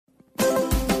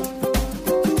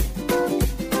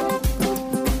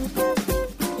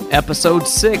Episode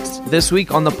 6. This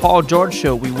week on the Paul George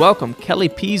Show, we welcome Kelly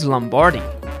Pease Lombardi.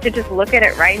 To just look at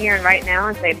it right here and right now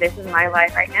and say, this is my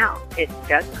life right now. It's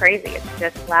just crazy. It's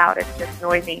just loud. It's just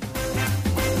noisy.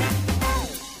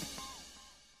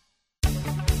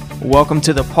 Welcome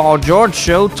to the Paul George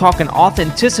Show, talking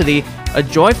authenticity, a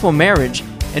joyful marriage,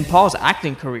 and Paul's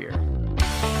acting career.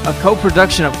 A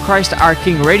co-production of Christ Our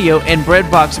King Radio and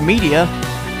Breadbox Media.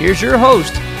 Here's your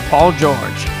host, Paul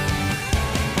George.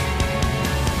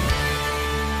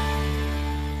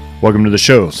 Welcome to the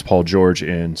show. It's Paul George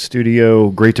in studio.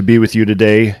 Great to be with you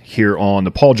today here on the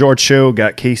Paul George Show.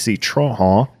 Got Casey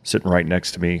Trahan sitting right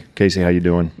next to me. Casey, how you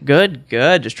doing? Good.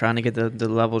 Just trying to get the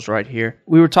levels right here.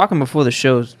 We were talking before the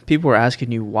show. People were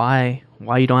asking you why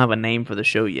you don't have a name for the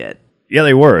show yet. Yeah,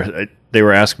 they were. They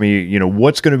were asking me,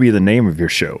 what's going to be the name of your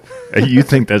show? You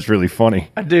think that's really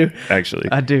funny. I do. Actually.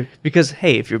 I do. Because,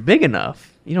 hey, if you're big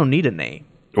enough, you don't need a name.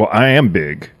 Well, I am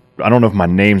big. I don't know if my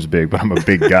name's big, but I'm a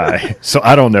big guy. So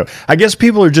I don't know. I guess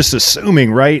people are just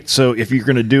assuming, right? So if you're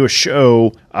going to do a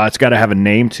show, it's got to have a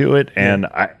name to it. And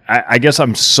I guess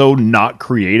I'm so not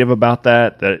creative about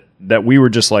that we were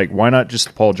just like, why not just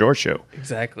the Paul George Show?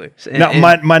 Exactly. Now,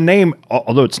 my name,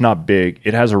 although it's not big,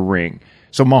 it has a ring.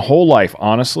 So my whole life,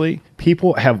 honestly,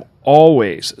 people have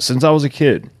always, since I was a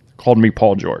kid, called me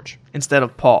Paul George. Instead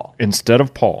of Paul.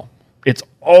 It's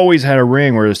always had a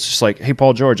ring where it's just like, hey,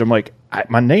 Paul George. I'm like,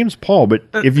 my name's Paul, but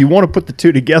if you want to put the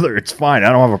two together, it's fine. I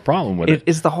don't have a problem with it.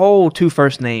 It's the whole two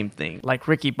first name thing, like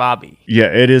Ricky Bobby. Yeah,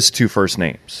 it is two first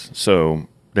names. So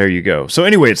there you go. So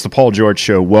anyway, it's the Paul George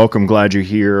Show. Welcome. Glad you're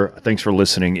here. Thanks for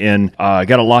listening in. I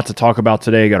got a lot to talk about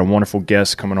today. Got a wonderful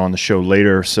guest coming on the show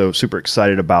later. So super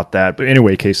excited about that. But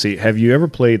anyway, Casey, have you ever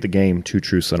played the game Two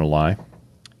Truths and a Lie?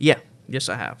 Yeah. Yes,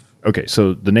 I have. Okay.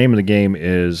 So the name of the game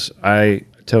is I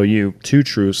tell you two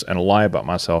truths and a lie about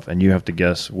myself, and you have to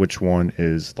guess which one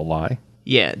is the lie.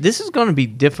 Yeah, this is going to be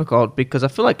difficult because I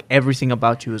feel like everything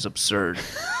about you is absurd.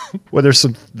 Well, there's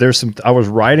some. I was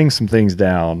writing some things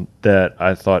down that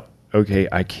I thought, okay,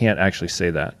 I can't actually say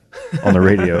that on the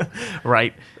radio.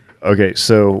 Right. Okay,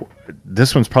 so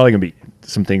this one's probably going to be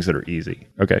some things that are easy.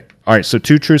 Okay. All right, so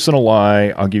two truths and a lie.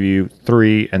 I'll give you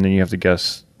three, and then you have to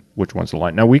guess which one's the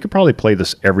lie. Now, we could probably play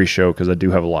this every show because I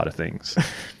do have a lot of things.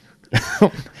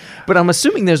 But I'm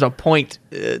assuming there's a point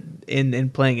in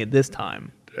playing it this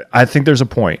time. I think there's a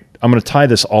point. I'm going to tie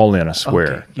this all in, I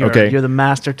swear. Okay. You're the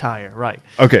master tire, right.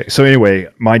 Okay, so anyway,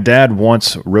 my dad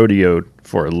once rodeoed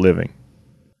for a living.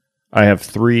 I have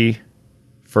three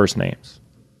first names.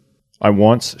 I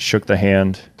once shook the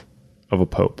hand of a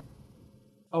pope.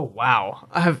 Oh, wow.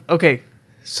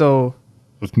 So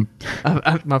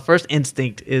my first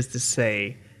instinct is to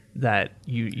say that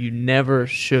you never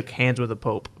shook hands with a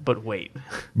pope, but wait.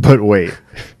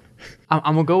 I'm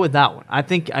gonna go with that one. I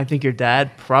think your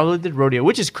dad probably did rodeo,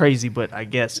 which is crazy, but I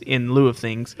guess in lieu of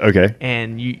things. Okay.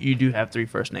 And you do have three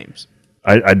first names.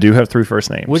 I do have three first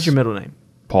names. What's your middle name?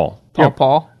 Paul.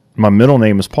 Paul? My middle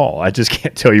name is Paul. I just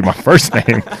can't tell you my first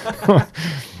name.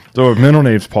 So my middle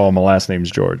name's Paul, my last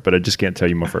name's George, but I just can't tell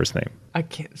you my first name. I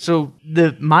can't. So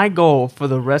my goal for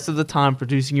the rest of the time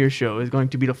producing your show is going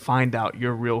to be to find out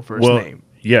your real first name.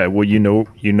 Yeah, well, you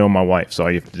know my wife, so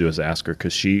all you have to do is ask her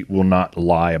because she will not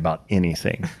lie about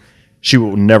anything. She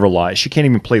will never lie. She can't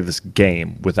even play this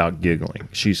game without giggling.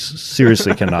 She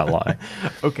seriously cannot lie.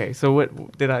 Okay, so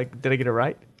what did I get it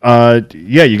right?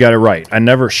 Yeah, you got it right. I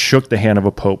never shook the hand of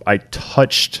a pope. I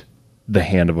touched the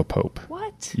hand of a pope.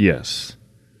 What? Yes,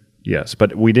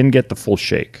 but we didn't get the full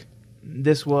shake.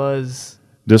 This was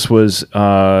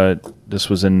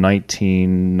in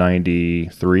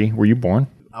 1993. Were you born?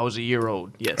 I was a year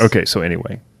old, yes. Okay, so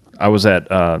anyway, I was at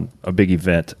a big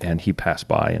event, and he passed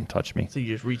by and touched me. So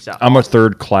you just reached out. I'm a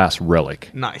third-class relic.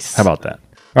 Nice. How about that?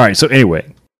 All right, so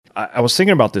anyway, I was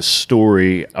thinking about this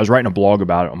story. I was writing a blog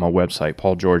about it on my website,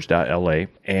 paulgeorge.la,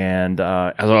 and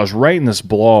as I was writing this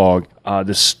blog,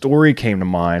 this story came to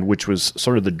mind, which was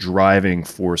sort of the driving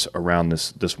force around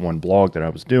this one blog that I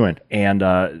was doing.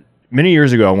 And many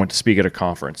years ago, I went to speak at a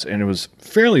conference, and it was a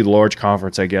fairly large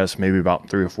conference, I guess, maybe about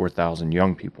 3,000 or 4,000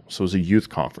 young people. So it was a youth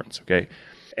conference, okay?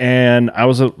 And I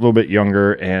was a little bit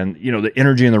younger, and, the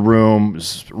energy in the room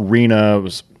was arena, it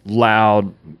was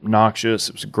loud, noxious,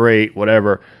 it was great,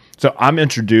 whatever. So I'm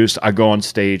introduced, I go on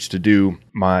stage to do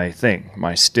my thing,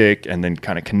 my stick, and then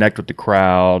kind of connect with the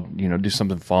crowd, do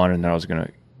something fun, and then I was going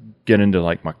to get into,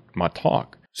 like, my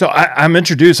talk. So I'm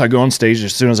introduced. I go on stage.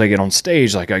 As soon as I get on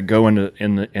stage, like I go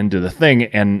into the thing,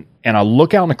 and I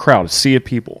look out in the crowd, a sea of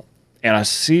people, and I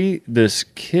see this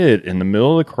kid in the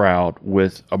middle of the crowd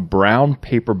with a brown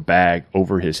paper bag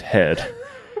over his head,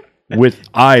 with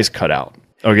eyes cut out.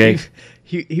 Okay,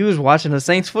 He was watching a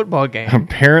Saints football game.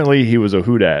 Apparently, he was a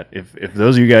hoodat. If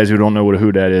those of you guys who don't know what a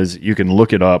hoodat is, you can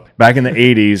look it up. Back in the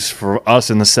 80s, for us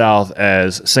in the South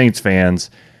as Saints fans,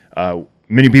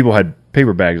 many people had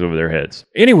paper bags over their heads.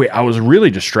 Anyway, I was really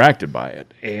distracted by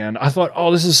it. And I thought,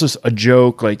 oh, this is just a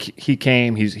joke. Like, he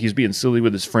came, he's being silly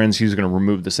with his friends. He's going to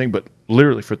remove this thing. But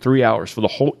literally for 3 hours, for the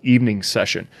whole evening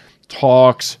session,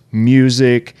 talks,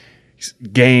 music,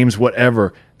 games,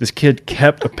 whatever, this kid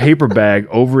kept a paper bag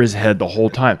over his head the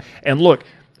whole time. And look,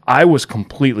 I was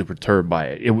completely perturbed by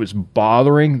it. It was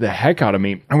bothering the heck out of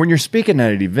me. And when you're speaking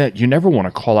at an event, you never want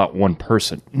to call out one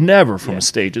person. Never from a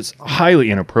stage. It's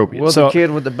highly inappropriate. Well, the kid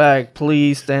with the bag,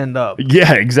 please stand up.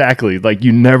 Yeah, exactly. Like,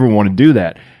 you never want to do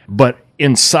that. But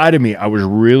inside of me, I was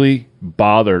really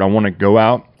bothered. I want to go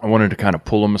out. I wanted to kind of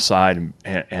pull him aside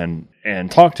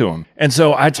and talk to him. And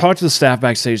so I talked to the staff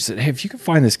backstage and said, hey, if you can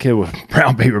find this kid with a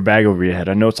brown paper bag over your head,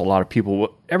 I know it's a lot of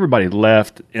people. Everybody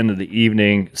left into the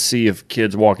evening, see if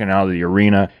kids walking out of the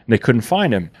arena, and they couldn't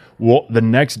find him. Well, the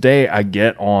next day I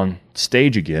get on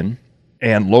stage again,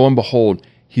 and lo and behold,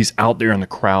 he's out there in the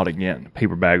crowd again,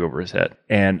 paper bag over his head.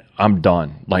 And I'm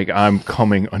done. Like, I'm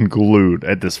coming unglued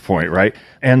at this point, right?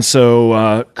 And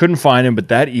so couldn't find him, but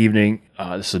that evening,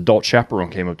 this adult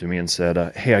chaperone came up to me and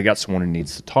said, hey, I got someone who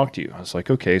needs to talk to you. I was like,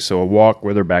 okay. So I walk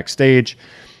with her backstage,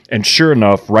 and sure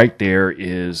enough, right there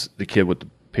is the kid with the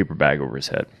paper bag over his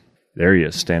head. There he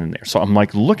is, standing there. So I'm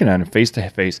like looking at him face to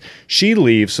face. She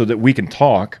leaves so that we can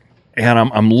talk, and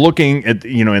I'm looking at,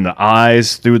 in the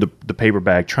eyes through the paper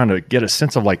bag, trying to get a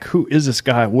sense of, like, who is this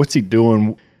guy? What's he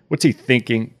doing? What's he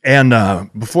thinking? And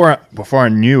before I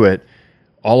knew it,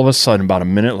 all of a sudden, about a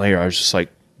minute later, I was just like,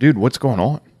 dude, what's going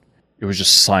on? It was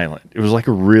just silent. It was like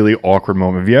a really awkward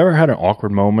moment. Have you ever had an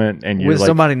awkward moment and you're with like,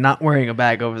 somebody not wearing a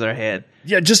bag over their head?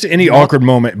 Yeah, just any awkward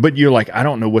moment. But you're like, I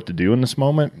don't know what to do in this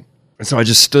moment. And so I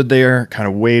just stood there, kind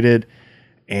of waited.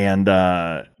 And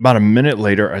about a minute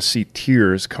later, I see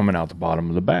tears coming out the bottom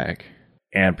of the bag.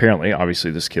 And apparently,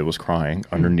 obviously, this kid was crying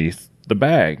underneath the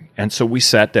bag. And so we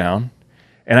sat down,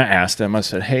 and I asked him, I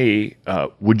said, hey,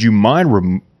 would you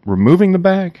mind removing the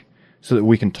bag so that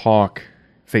we can talk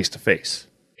face to face?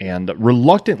 And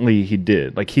reluctantly, he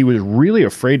did. Like, he was really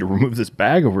afraid to remove this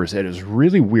bag over his head. It was a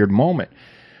really weird moment.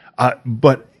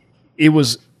 But it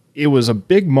was a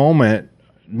big moment,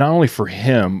 not only for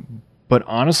him, but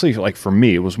honestly, like, for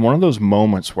me. It was one of those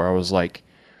moments where I was like,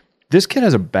 this kid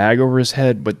has a bag over his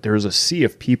head, but there's a sea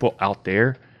of people out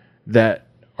there that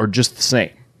are just the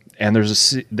same. And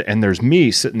there's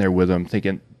me sitting there with him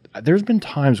thinking, there's been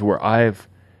times where I've,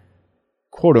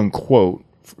 quote unquote,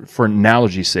 for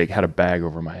analogy's sake, had a bag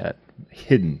over my head,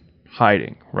 hidden,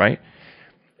 hiding, right?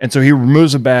 And so he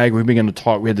removes the bag. We begin to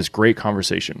talk. We had this great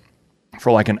conversation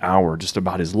for like an hour just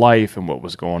about his life and what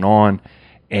was going on.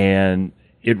 And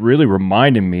it really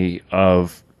reminded me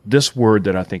of this word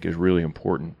that I think is really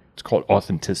important. It's called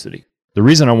authenticity. The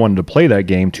reason I wanted to play that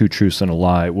game, Two Truths and a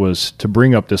Lie, was to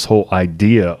bring up this whole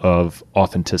idea of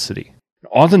authenticity.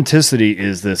 Authenticity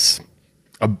is this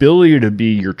ability to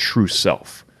be your true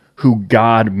self, who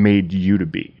God made you to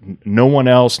be. No one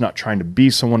else, not trying to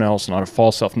be someone else, not a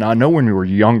false self. Now, I know when we were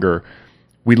younger,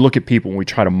 we look at people and we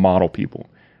try to model people.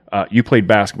 You played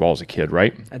basketball as a kid,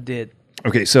 right? I did.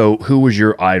 Okay, so who was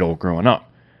your idol growing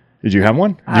up? Did you have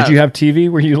one? Did you have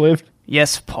TV where you lived?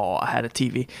 Yes, Paul, I had a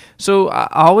TV. So I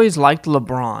always liked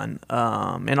LeBron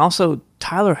and also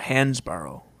Tyler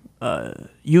Hansborough,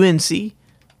 UNC.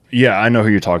 Yeah, I know who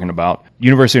you're talking about.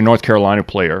 University of North Carolina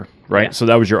player, right? Yeah. So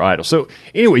that was your idol. So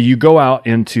anyway, you go out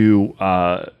into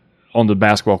on the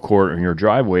basketball court or in your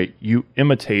driveway, you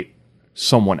imitate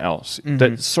someone else. Mm-hmm.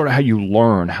 That's sort of how you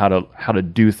learn how to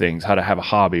do things, how to have a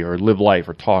hobby or live life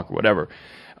or talk or whatever.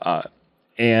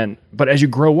 But as you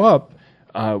grow up,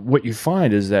 what you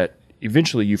find is that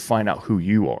eventually you find out who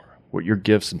you are, what your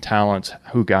gifts and talents,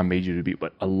 who God made you to be.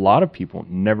 But a lot of people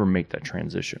never make that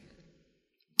transition.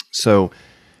 So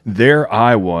there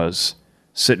I was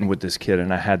sitting with this kid,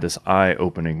 and I had this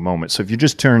eye-opening moment. So if you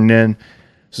just turned in,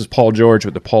 this is Paul George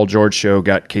with the Paul George Show.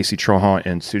 Got Casey Trohan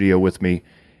in studio with me,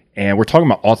 and we're talking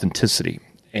about authenticity.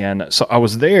 And so I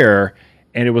was there,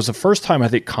 and it was the first time I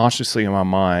think consciously in my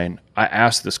mind I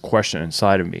asked this question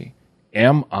inside of me: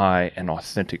 am I an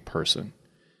authentic person?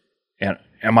 And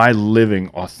am I living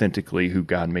authentically who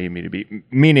God made me to be?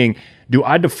 Meaning, do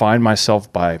I define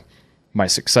myself by my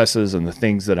successes and the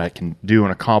things that I can do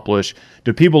and accomplish?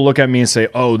 Do people look at me and say,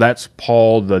 oh, that's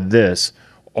Paul the this?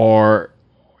 Or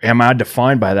am I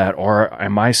defined by that? Or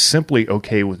am I simply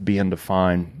okay with being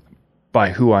defined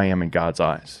by who I am in God's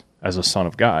eyes as a son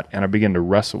of God? And I begin to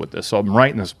wrestle with this. So I'm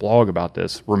writing this blog about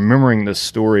this, remembering this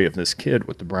story of this kid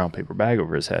with the brown paper bag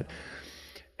over his head.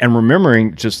 And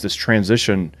remembering just this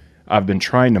transition I've been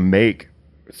trying to make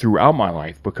throughout my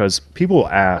life, because people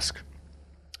ask,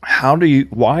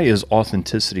 why is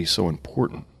authenticity so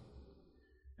important?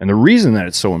 And the reason that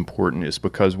it's so important is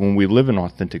because when we live an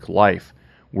authentic life,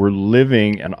 we're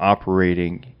living and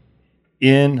operating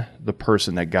in the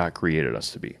person that God created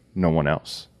us to be, no one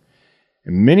else.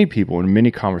 And many people, in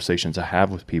many conversations I have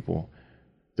with people,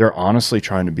 they're honestly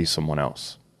trying to be someone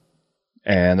else.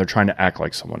 And they're trying to act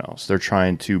like someone else. They're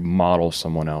trying to model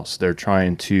someone else. They're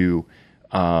trying to,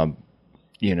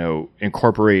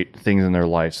 incorporate things in their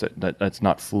lives that's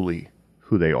not fully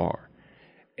who they are.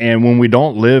 And when we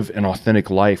don't live an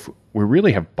authentic life, we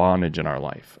really have bondage in our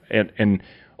life. And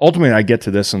ultimately, I get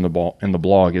to this in the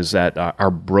blog, is that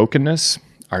our brokenness,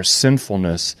 our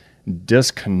sinfulness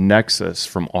disconnects us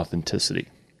from authenticity.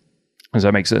 Does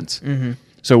that make sense? Mm-hmm.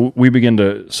 So we begin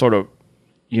to sort of,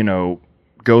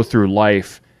 go through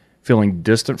life feeling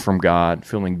distant from God,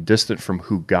 feeling distant from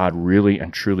who God really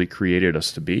and truly created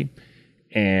us to be.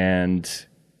 And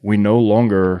we no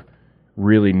longer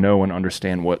really know and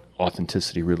understand what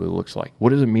authenticity really looks like. What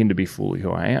does it mean to be fully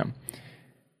who I am?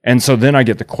 And so then I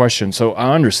get the question, so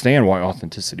I understand why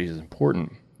authenticity is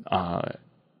important,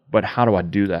 but how do I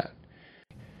do that?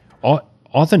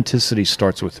 Authenticity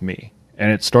starts with me,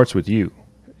 and it starts with you.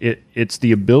 It's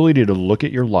the ability to look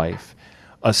at your life,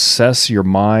 assess your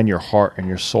mind, your heart, and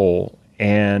your soul,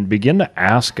 and begin to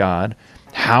ask God,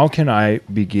 how can I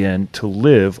begin to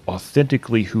live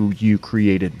authentically who you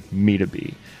created me to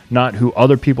be? Not who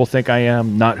other people think I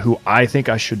am, not who I think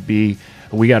I should be.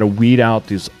 We got to weed out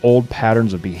these old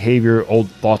patterns of behavior, old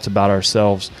thoughts about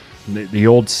ourselves, the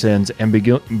old sins, and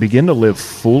begin to live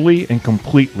fully and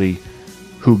completely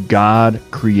who God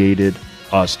created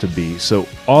us to be. So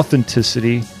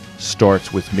authenticity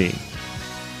starts with me.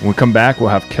 When we come back, we'll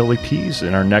have Kelly Pease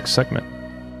in our next segment.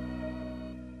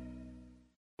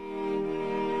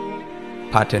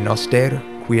 Pater noster,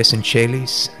 qui es in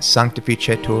celis,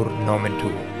 sanctificetur nomen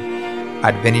tuum.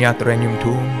 Adveniat regnum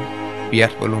tuum,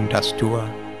 fiat voluntas tua,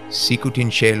 sicut in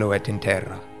cielo et in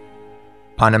terra.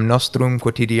 Panem nostrum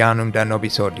quotidianum da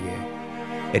nobis hodie,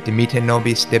 et dimitte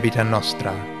nobis debita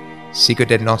nostra, sicut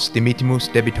et nos dimittimus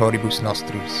debitoribus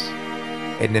nostris.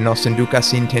 Et ne nos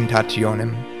inducas in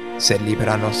tentationem, sed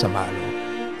libera nos a malo.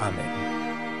 Amen.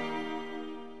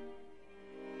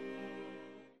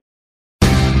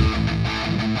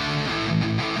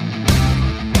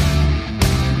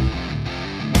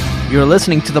 You're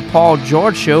listening to The Paul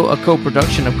George Show, a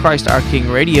co-production of Christ Our King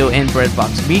Radio and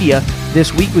Breadbox Media.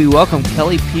 This week we welcome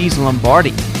Kelly Pease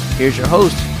Lombardi. Here's your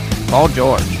host, Paul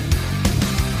George.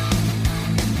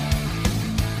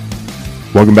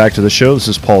 Welcome back to the show. This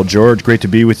is Paul George. Great to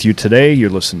be with you today. You're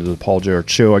listening to The Paul George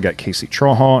Show. I got Casey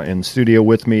Trahan in the studio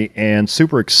with me, and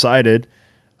super excited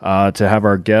to have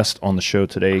our guest on the show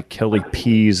today, Kelly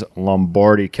Pease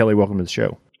Lombardi. Kelly, welcome to the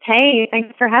show. Hey,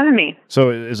 thanks for having me. So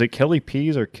is it Kelly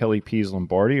Pease or Kelly Pease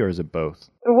Lombardi, or is it both?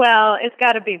 Well, it's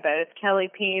got to be both.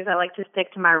 Kelly Pease, I like to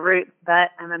stick to my roots,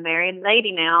 but I'm a married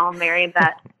lady now. Married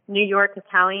that New York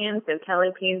Italian, so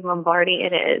Kelly Pease Lombardi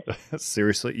it is.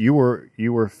 Seriously? You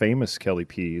were famous Kelly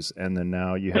Pease, and then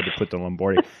now you had to put the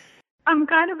Lombardi. I'm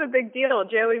kind of a big deal.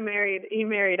 Joey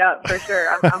married up for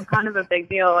sure. I'm kind of a big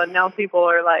deal, and now people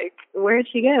are like, where'd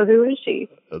she go? Who is she?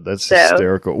 That's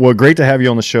hysterical. Well, great to have you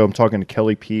on the show. I'm talking to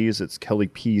Kelly Pease. It's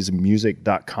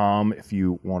kellypeasemusic.com if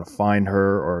you want to find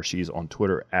her, or she's on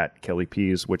Twitter at Kelly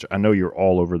Pease, which I know you're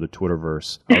all over the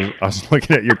Twitterverse. I was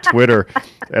looking at your Twitter,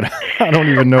 and I don't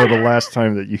even know the last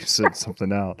time that you sent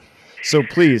something out. So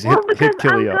please hit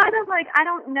Kelly up. Kind of like, I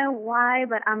don't know why,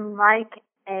 but I'm like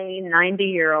a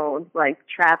 90-year-old, like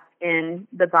trapped in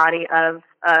the body of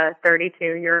a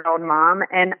 32-year-old mom,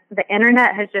 and the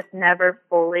internet has just never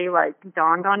fully like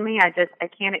dawned on me. I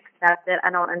can't accept it. I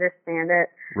don't understand it.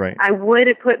 Right. I would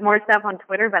put more stuff on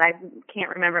Twitter, but I can't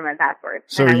remember my password.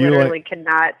 So and I you literally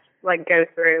cannot like go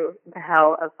through the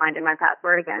hell of finding my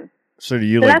password again. So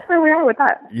that's where we are with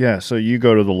that. Yeah. So you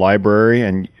go to the library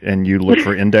and you look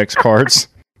for index cards,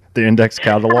 the index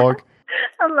catalog.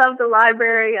 I love the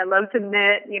library. I love to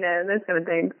knit, those kind of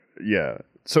things. Yeah.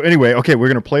 So anyway, okay, we're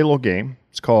going to play a little game.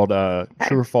 It's called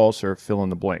True or False or Fill in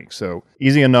the Blank. So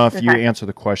easy enough. Okay. You answer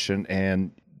the question,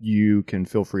 and you can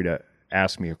feel free to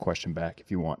ask me a question back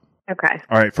if you want. Okay.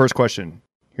 All right, first question.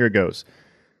 Here it goes.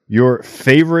 Your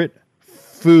favorite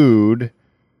food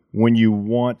when you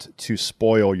want to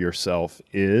spoil yourself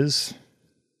is?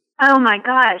 Oh, my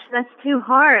gosh. That's too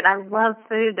hard. I love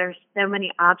food. There's so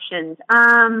many options.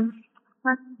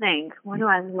 Let's think. What do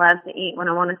I love to eat when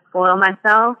I want to spoil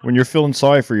myself? When you're feeling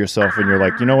sorry for yourself and you're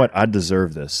like, you know what? I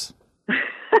deserve this.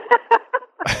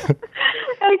 That's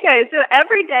Okay, so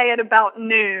every day at about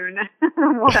noon,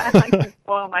 what I like to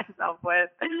spoil myself with,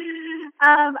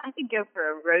 I could go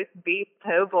for a roast beef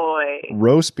po' boy.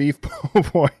 Roast beef po'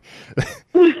 boy.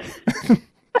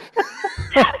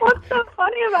 What's so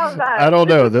funny about that? I don't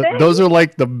know. Those are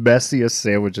like the messiest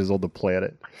sandwiches on the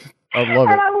planet. I love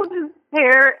it. And I will just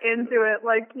tear into it,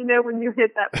 like, you know, when you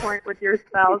hit that point with your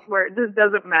spouse where it just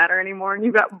doesn't matter anymore, and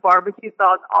you got barbecue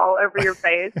sauce all over your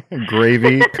face,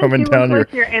 gravy coming down your.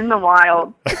 You're in the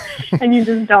wild, and you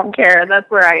just don't care. That's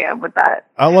where I am with that.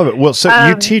 I love it. Well, so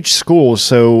you teach school,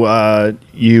 so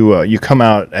you come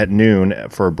out at noon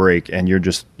for a break, and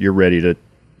you're ready to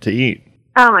eat.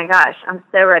 Oh my gosh, I'm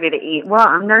so ready to eat. Well,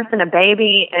 I'm nursing a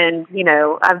baby, and, you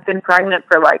know, I've been pregnant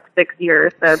for like 6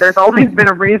 years, so there's always been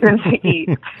a reason to eat.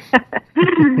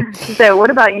 So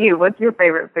what about you? What's your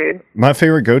favorite food? My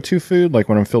favorite go-to food, like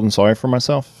when I'm feeling sorry for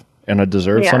myself and I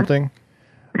deserve something?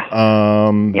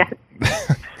 Yeah.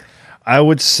 I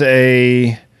would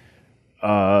say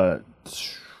fajitas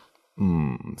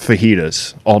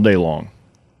all day long.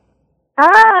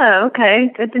 Oh,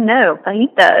 okay. Good to know.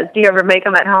 Fajitas. Do you ever make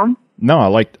them at home? No,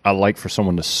 I like for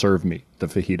someone to serve me the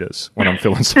fajitas when I'm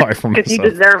feeling sorry for myself. Because you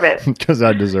deserve it. Because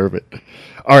I deserve it.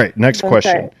 All right, next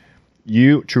question.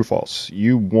 You, true false,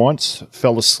 you once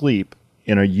fell asleep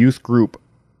in a youth group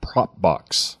prop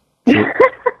box. True?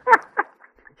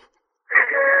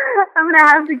 I'm going to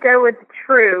have to go with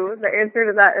true. The answer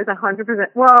to that is 100%.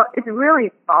 Well, it's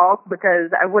really false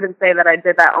because I wouldn't say that I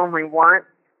did that only once.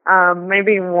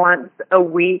 Maybe once a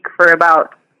week for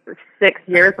about 6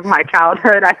 years of my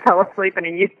childhood, I fell asleep in a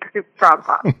youth group prop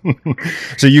box.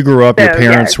 So you grew up, your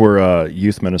parents were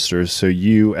youth ministers, so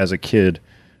you, as a kid,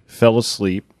 fell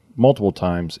asleep multiple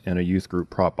times in a youth group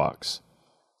prop box.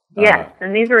 Yes,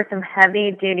 and these were some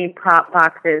heavy-duty prop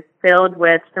boxes filled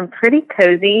with some pretty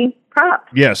cozy props.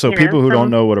 Yeah, so people who don't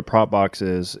know what a prop box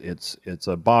is, it's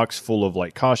a box full of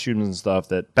like costumes and stuff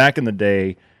that back in the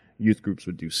day youth groups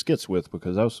would do skits with,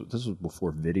 because this was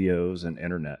before videos and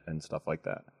internet and stuff like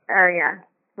that. Oh, yeah.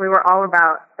 We were all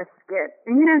about a skit.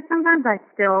 And, you know, sometimes I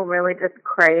still really just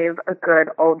crave a good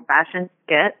old-fashioned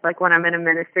skit. Like when I'm in a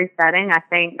ministry setting, I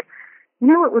think, you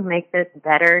know what would make this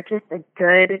better? Just a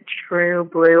good, true,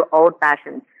 blue,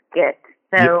 old-fashioned skit.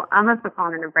 So I'm a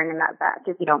proponent of bringing that back,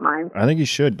 if you don't mind. I think you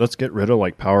should. Let's get rid of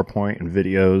like PowerPoint and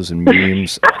videos and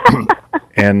memes,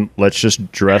 and let's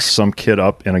just dress some kid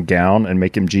up in a gown and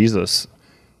make him Jesus.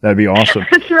 That'd be awesome.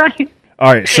 That's right.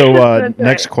 All right. So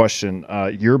next question.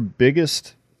 Your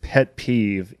biggest pet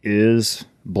peeve is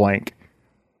blank.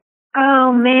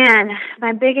 Oh, man.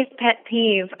 My biggest pet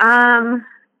peeve. I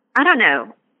don't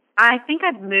know. I think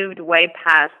I've moved way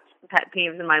past pet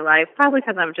peeves in my life, probably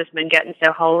because I've just been getting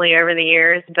so holy over the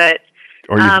years. But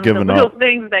or you've given the little up.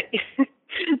 things that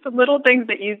the little things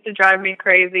that used to drive me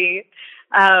crazy.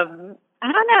 I don't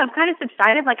know. I've kind of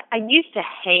subsided. Like I used to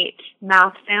hate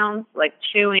mouth sounds, like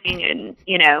chewing and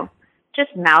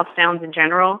just mouth sounds in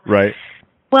general. Right.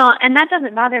 Well, and that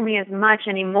doesn't bother me as much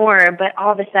anymore. But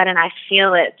all of a sudden, I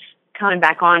feel it coming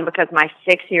back on because my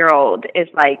 6-year-old is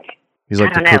like. He's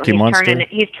like the Cookie Monster.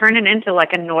 He's turning into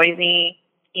like a noisy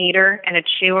eater and a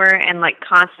chewer, and like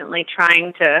constantly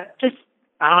trying to just,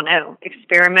 I don't know,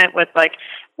 experiment with like,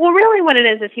 well, really what it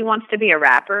is he wants to be a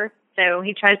rapper. So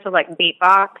he tries to like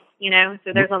beatbox,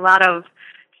 so there's a lot of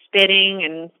spitting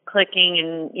and clicking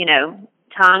and,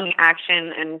 tongue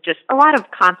action and just a lot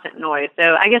of constant noise.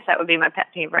 So I guess that would be my pet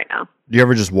peeve right now. Do you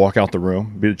ever just walk out the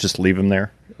room? Just leave him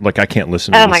there? Like, I can't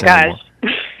listen to this anymore. Oh my gosh.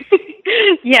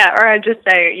 Yeah, or I just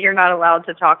say, you're not allowed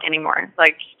to talk anymore.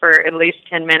 Like, for at least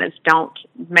 10 minutes, don't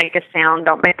make a sound,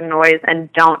 don't make a noise, and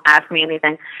don't ask me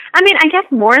anything. I mean, I guess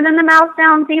more than the mouth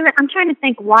sounds even. I'm trying to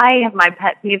think, why have my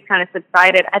pet peeves kind of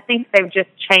subsided? I think they've just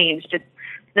changed. It's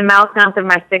the mouth sounds of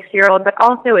my 6-year-old, but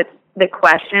also it's the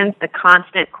questions, the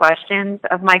constant questions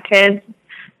of my kids.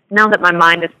 Now that my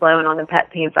mind is flowing on the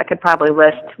pet peeves, I could probably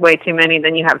list way too many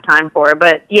than you have time for.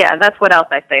 But yeah, that's what else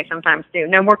I say sometimes too.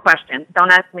 No more questions.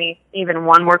 Don't ask me even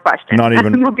one more question. Not even.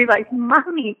 And we'll be like,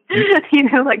 Mommy,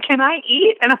 like, can I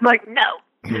eat? And I'm like, no.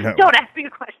 Don't ask me a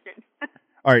question.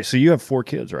 All right, so you have 4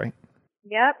 kids, right?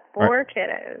 Yep, 4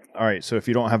 kiddos. All right, so if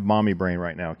you don't have mommy brain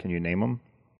right now, can you name them?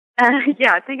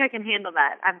 Yeah, I think I can handle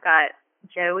that. I've got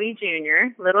Joey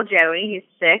Jr., little Joey, he's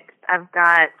 6. I've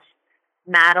got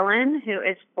Madeline, who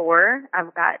is 4.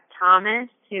 I've got Thomas,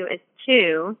 who is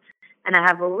 2. And I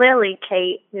have Lily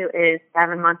Kate, who is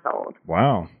 7 months old.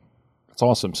 Wow. That's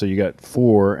awesome. So you got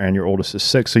 4 and your oldest is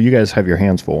 6. So you guys have your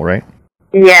hands full, right?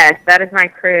 Yes, that is my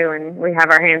crew, and we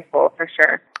have our hands full for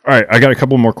sure. All right. I got a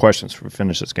couple more questions to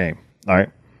finish this game. All right.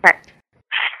 Okay.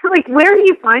 like, where are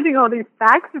you finding all these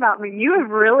facts about me? You have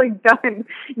really done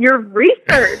your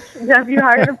research. Have you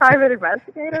hired a private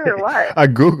investigator or what? I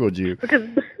Googled you. Because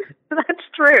that's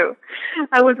true.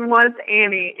 I was once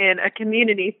Annie in a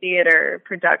community theater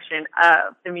production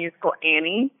of the musical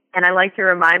Annie, and I like to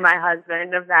remind my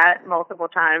husband of that multiple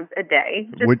times a day,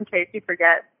 just in case you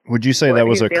forget. Would you say that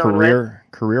was a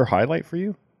career highlight for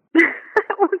you?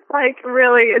 It was like,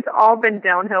 really, it's all been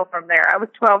downhill from there. I was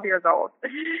 12 years old.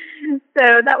 So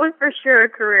that was for sure a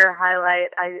career highlight.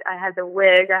 I had the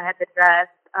wig, I had the dress.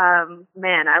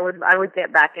 Man, I would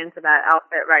get back into that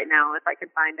outfit right now if I could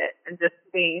find it and just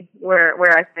see where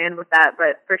I stand with that.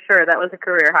 But for sure, that was a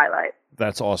career highlight.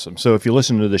 That's awesome. So if you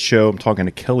listen to the show, I'm talking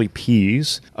to Kelly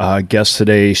Pease. Guest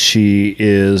today, she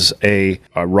is a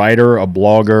writer, a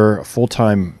blogger, a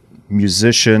full-time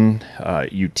musician.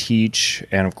 You teach,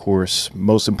 and of course,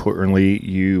 most importantly,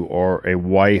 you are a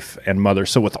wife and mother.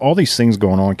 So with all these things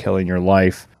going on, Kelly, in your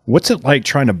life, what's it like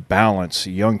trying to balance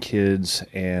young kids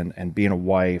and being a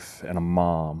wife and a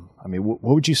mom? I mean, what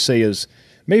would you say is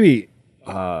maybe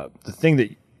the thing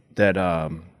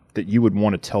that you would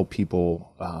want to tell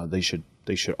people they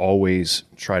should always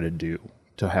try to do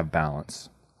to have balance?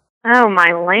 Oh, my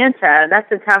Lanta,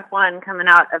 that's a tough one coming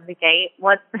out of the gate.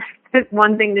 What's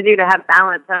one thing to do to have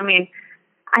balance? I mean,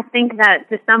 I think that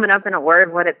to sum it up in a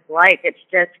word, what it's like, it's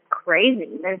just crazy.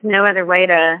 There's no other way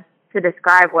to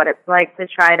describe what it's like to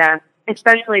try to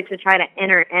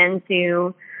enter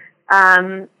into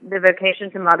the vocation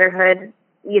to motherhood.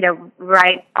 You know,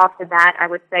 right off the bat, I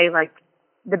would say like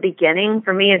the beginning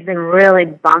for me has been really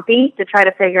bumpy to try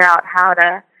to figure out how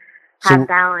to have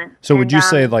balance. So would you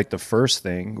say like the first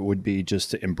thing would be just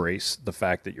to embrace the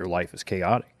fact that your life is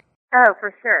chaotic? Oh,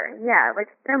 for sure. Yeah. Like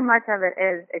so much of it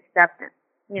is acceptance,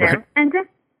 you know, right. And just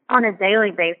on a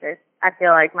daily basis, I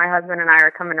feel like my husband and I are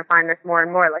coming to find this more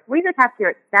and more. Like we just have to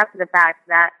accept the fact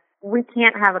that we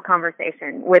can't have a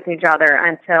conversation with each other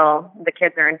until the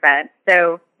kids are in bed.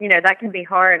 So, you know, that can be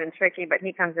hard and tricky, but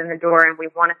he comes in the door and we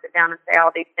want to sit down and say all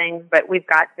these things, but we've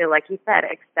got to, like you said,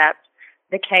 accept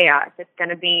the chaos. It's going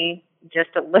to be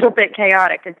just a little bit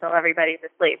chaotic until everybody's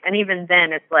asleep. And even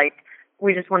then, it's like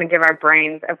we just want to give our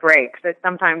brains a break. So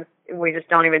sometimes we just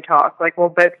don't even talk. Like we'll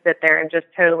both sit there and just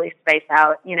totally space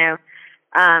out, you know,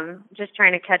 just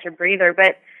trying to catch a breather.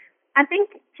 But I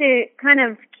think to kind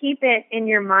of keep it in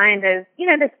your mind as, you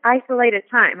know, this isolated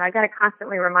time, I've got to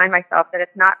constantly remind myself that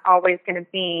it's not always going to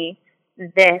be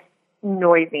this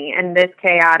noisy and this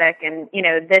chaotic and, you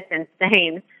know, this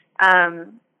insane.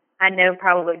 I know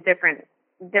probably different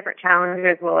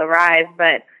challenges will arise,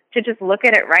 but to just look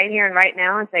at it right here and right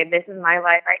now and say, this is my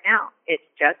life right now. It's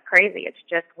just crazy. It's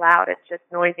just loud. It's just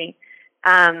noisy.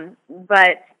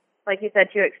 But like you said,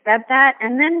 to accept that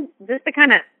and then just to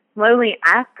kind of slowly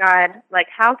ask God, like,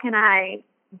 how can I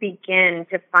begin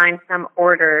to find some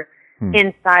order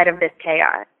inside of this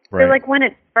chaos? Right. So like when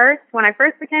I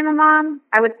first became a mom,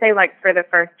 I would say like for the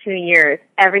first 2 years,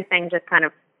 everything just kind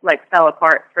of like fell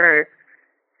apart for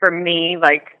me,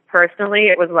 like personally.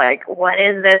 It was like, what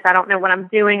is this? I don't know what I'm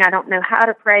doing. I don't know how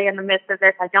to pray in the midst of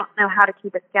this. I don't know how to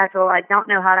keep a schedule. I don't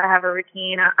know how to have a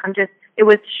routine. It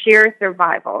was sheer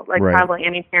survival, like right. Probably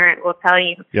any parent will tell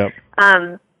you. Yep.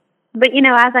 But, you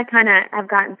know, as I kind of have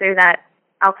gotten through that,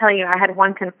 I'll tell you, I had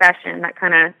one confession that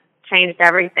kind of changed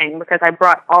everything because I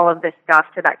brought all of this stuff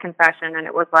to that confession, and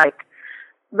it was like,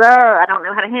 I don't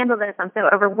know how to handle this. I'm so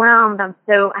overwhelmed. I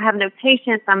have no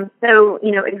patience. I'm so,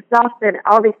 you know, exhausted,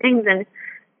 all these things.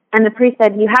 And the priest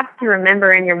said, you have to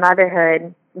remember in your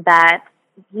motherhood that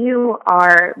you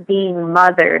are being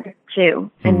mothered too,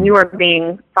 and you are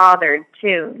being fathered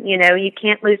too. You know, you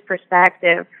can't lose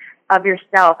perspective of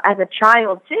yourself as a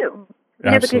child too.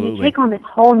 You know, because you take on this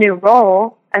whole new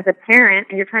role as a parent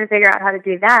and you're trying to figure out how to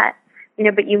do that, you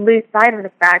know, but you lose sight of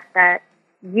the fact that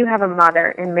you have a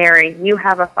mother in Mary, you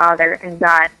have a father in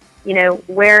God. You know,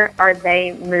 where are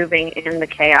they moving in the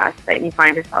chaos that you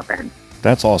find yourself in?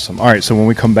 That's awesome. All right, so when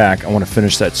we come back, I want to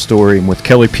finish that story with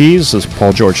Kelly Pease. This is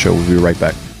Paul George Show. We'll be right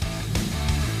back.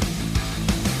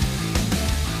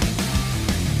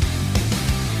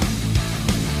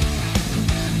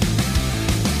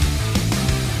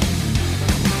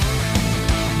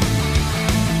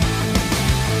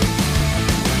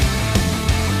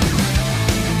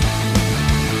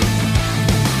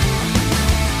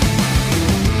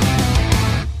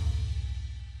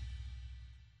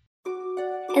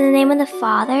 In the name of the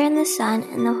Father, and the Son,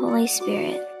 and the Holy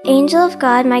Spirit. Angel of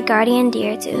God, my guardian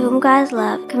dear, to whom God's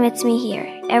love commits me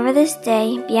here, ever this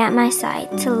day be at my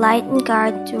side, to light and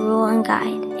guard, to rule and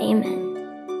guide. Amen.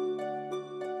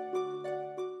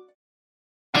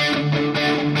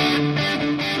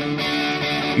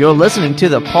 You're listening to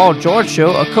The Paul George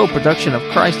Show, a co-production of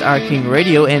Christ Our King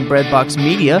Radio and Breadbox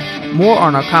Media. More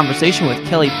on our conversation with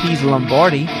Kelly Pease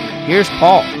Lombardi. Here's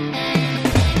Paul.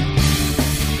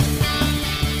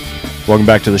 Welcome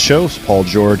back to the show. It's Paul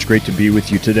George. Great to be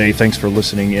with you today. Thanks for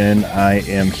listening in. I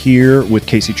am here with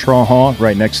Casey Trahaw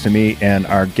right next to me and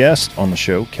our guest on the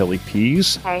show, Kelly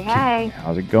Pease. Hey.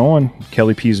 How's it going?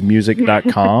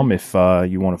 KellyPeaseMusic.com if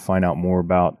you want to find out more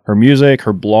about her music,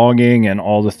 her blogging, and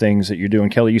all the things that you're doing.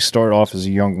 Kelly, you started off as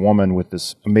a young woman with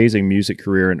this amazing music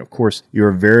career, and of course, you're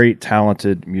a very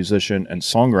talented musician and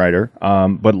songwriter,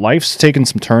 but life's taken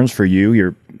some turns for you.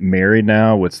 You're married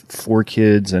now with 4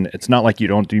 kids, and it's not like you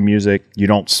don't do music, you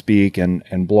don't speak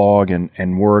and blog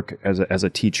and work as a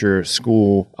teacher,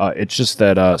 school. It's just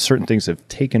that certain things have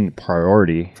taken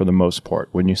priority for the most part,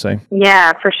 wouldn't you say?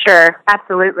 Yeah, for sure.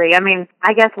 Absolutely. I mean,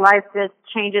 I guess life just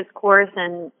changes course,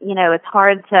 and, it's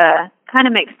hard to kind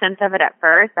of make sense of it at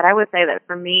first, but I would say that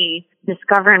for me,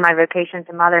 discovering my vocation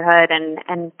to motherhood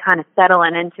and kind of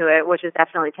settling into it, which has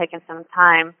definitely taken some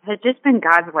time, has just been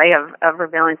God's way of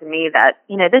revealing to me that,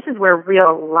 this is where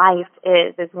real life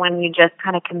is when you just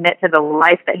kind of commit to the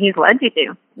life that He's led you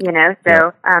to,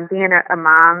 So being a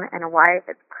mom and a wife,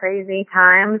 it's crazy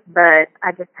times, but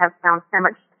I just have found so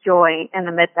much joy in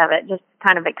the midst of it, just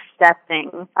kind of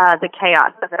accepting the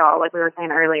chaos of it all, like we were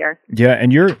saying earlier. Yeah,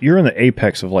 and you're in the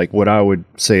apex of like what I would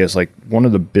say is like one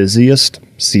of the busiest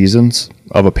seasons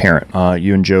of a parent.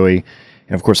 You and Joey,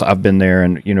 and of course I've been there,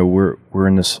 and we're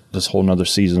in this whole nother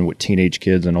season with teenage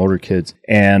kids and older kids,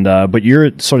 and but you're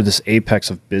at sort of this apex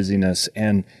of busyness.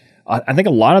 And I think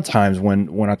a lot of times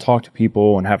when I talk to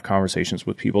people and have conversations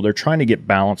with people, they're trying to get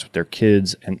balance with their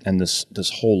kids and this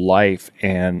whole life,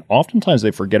 and oftentimes they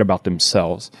forget about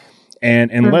themselves.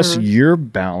 And unless you're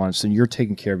balanced and you're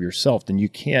taking care of yourself, then you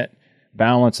can't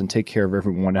balance and take care of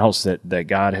everyone else that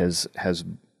God has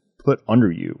put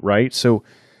under you, right? So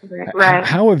right.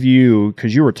 How have you,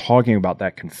 because you were talking about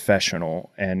that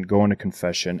confessional and going to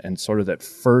confession and sort of that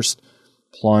first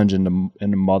plunge into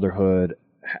motherhood,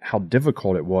 how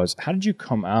difficult it was. How did you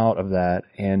come out of that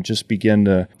and just begin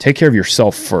to take care of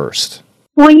yourself first?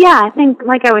 Well, yeah, I think,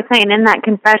 like I was saying, in that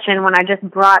confession, when I just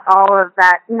brought all of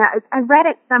that, I read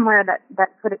it somewhere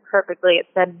that put it perfectly. It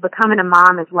said, becoming a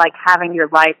mom is like having your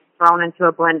life thrown into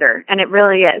a blender. And it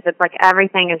really is. It's like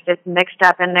everything is just mixed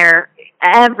up in there.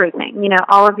 Everything,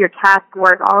 all of your task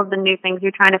work, all of the new things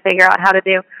you're trying to figure out how to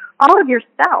do, all of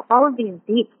yourself, all of these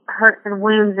deep hurts and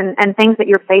wounds and things that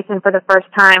you're facing for the first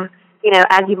time,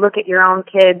 as you look at your own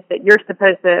kids that you're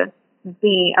supposed to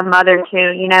be a mother to,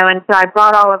 and so I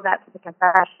brought all of that to the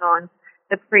confessional, and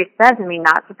the priest said to me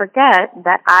not to forget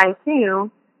that I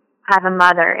too have a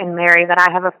mother in Mary, that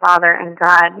I have a father in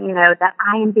God, that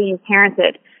I am being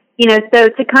parented, so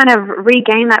to kind of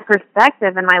regain that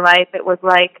perspective in my life, it was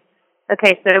like,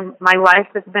 okay, so my life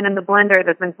has been in the blender,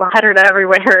 that's been splattered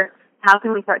everywhere. How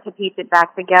can we start to piece it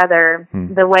back together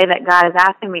the way that God is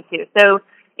asking me to? So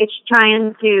it's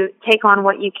trying to take on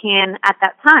what you can at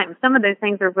that time. Some of those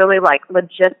things are really like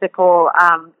logistical,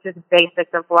 just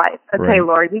basics of life. Okay, right.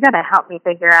 Lord, you got to help me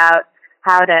figure out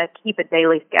how to keep a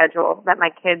daily schedule that my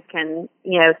kids can,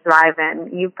 thrive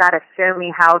in. You've got to show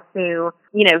me how to,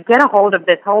 get a hold of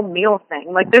this whole meal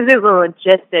thing. Like those are the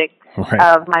logistics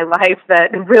of my life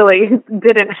that really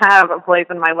didn't have a place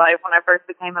in my life when I first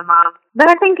became a mom. But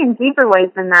I think in deeper ways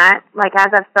than that, like as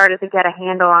I've started to get a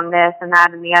handle on this and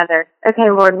that and the other,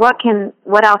 okay, Lord, what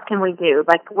else can we do?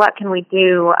 Like what can we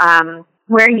do?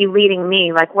 Where are you leading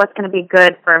me? Like what's going to be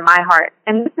good for my heart?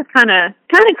 And this is kind of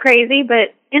crazy,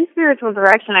 but in spiritual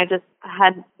direction, I just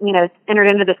had,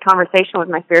 entered into this conversation with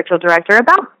my spiritual director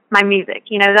about my music.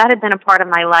 That had been a part of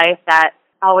my life that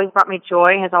always brought me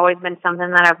joy, has always been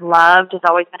something that I've loved, has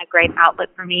always been a great outlet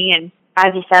for me. And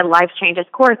as you said, life changes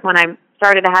course. When I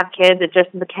started to have kids, it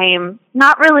just became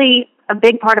not really a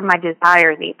big part of my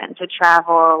desires even, to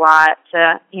travel a lot,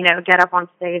 to, get up on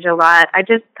stage a lot. I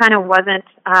just kind of wasn't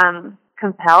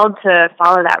compelled to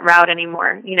follow that route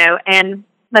anymore,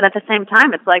 but at the same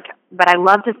time, it's like, but I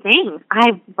love to sing.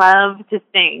 I love to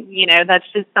sing. That's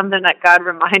just something that God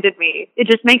reminded me. It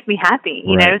just makes me happy,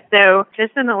 Right. So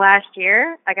just in the last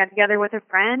year, I got together with a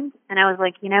friend and I was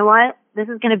like, you know what? This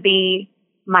is going to be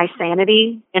my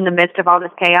sanity in the midst of all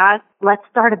this chaos. Let's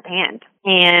start a band.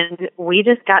 And we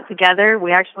just got together.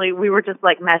 We were just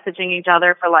like messaging each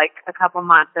other for like a couple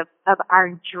months of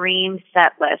our dream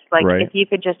set list. Like Right. if you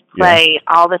could just play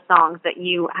all the songs that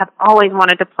you have always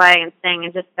wanted to play and sing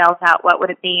and just spells out what would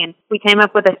it be. And we came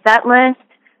up with a set list.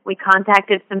 We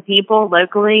contacted some people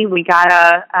locally. We got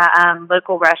a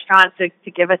local restaurant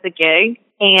to give us a gig.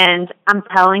 And I'm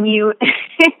telling you,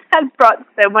 it has brought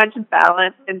so much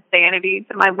balance and sanity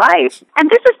to my life. And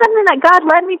this is something that God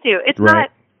led me to. It's Right.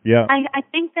 not, Yeah. I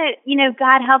think that,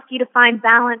 God helps you to find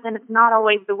balance, and it's not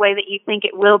always the way that you think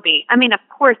it will be. I mean, of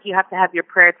course, you have to have your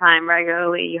prayer time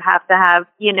regularly. You have to have,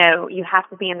 you have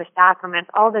to be in the sacraments,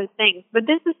 all those things. But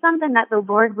this is something that the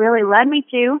Lord really led me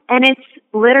to. And it's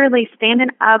literally standing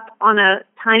up on a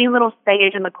tiny little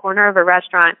stage in the corner of a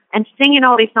restaurant and singing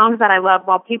all these songs that I love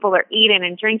while people are eating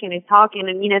and drinking and talking.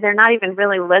 And, they're not even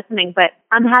really listening, but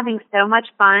I'm having so much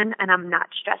fun, and I'm not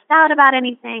stressed out about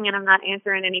anything, and I'm not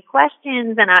answering any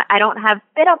questions, and I don't have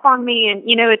spit up on me. And,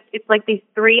 it's like these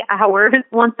 3 hours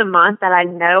once a month that I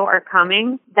know are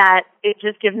coming, that it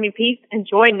just gives me peace and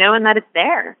joy knowing that it's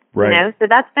there. Right. So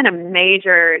that's been a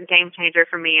major game changer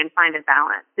for me in finding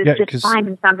balance. It's just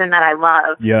finding something that I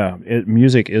love. Yeah,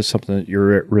 music is something that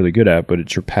you're really good at, but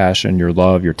it's your passion, your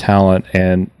love, your talent,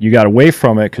 and you got away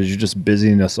from it because you're just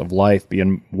busyness of life,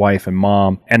 being wife and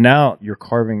mom, and now you're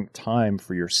carving time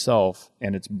for yourself,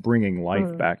 and it's bringing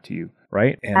life back to you.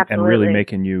 Right? And really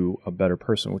making you a better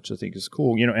person, which I think is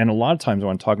cool. And a lot of times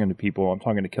when I'm talking to people, I'm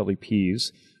talking to Kelly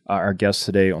Pease, our guest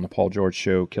today on the Paul George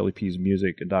Show,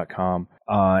 kellypeasemusic.com.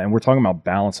 And we're talking about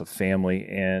balance of family.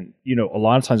 And, a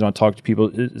lot of times when I talk to people,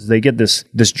 they get this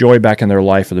joy back in their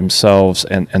life for themselves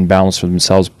and balance for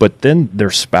themselves. But then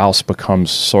their spouse becomes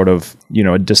sort of,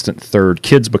 a distant third.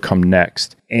 Kids become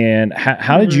next. And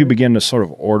how did you begin to sort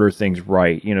of order things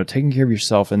right? Taking care of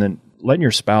yourself and then letting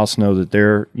your spouse know that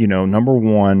they're, number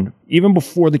one, even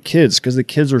before the kids, because the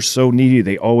kids are so needy.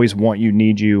 They always want you,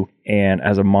 need you. And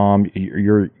as a mom,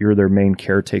 you're their main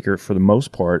caretaker for the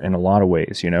most part in a lot of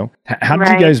ways, How did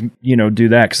you guys, do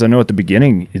that? Because I know at the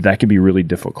beginning, that could be really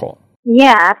difficult.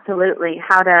 Yeah, absolutely.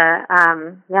 How to,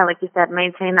 like you said,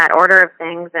 maintain that order of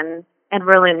things and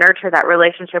really nurture that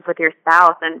relationship with your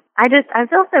spouse. And I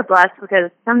feel so blessed because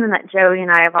something that Joey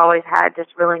and I have always had just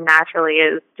really naturally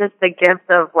is just the gift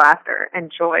of laughter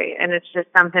and joy. And it's just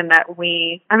something that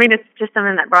it's just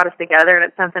something that brought us together, and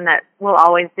it's something that we'll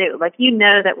always do. Like,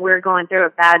 that we're going through a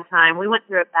bad time. We went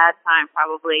through a bad time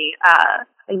probably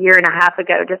a year and a half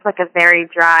ago, just like a very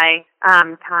dry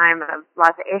time of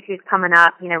lots of issues coming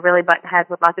up, really butting heads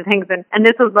with lots of things. And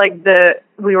this was like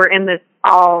we were in this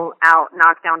all-out,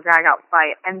 knockdown, drag-out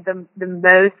fight. And the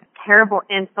most terrible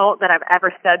insult that I've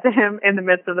ever said to him in the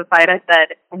midst of the fight, I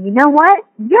said, and you know what?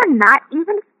 You're not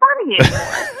even funny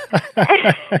anymore.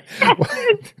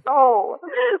 His soul,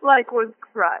 was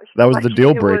crushed. That was the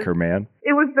deal breaker, man.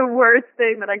 It was the worst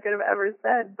thing that I could have ever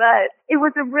said. But it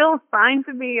was a real sign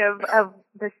to me of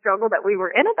the struggle that we were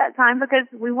in at that time, because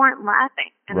we weren't laughing.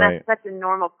 And that's such a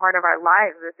normal part of our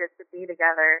lives, is just to be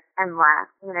together and laugh.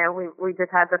 We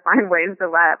just had to find ways to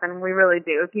laugh, and we really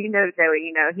do. If you know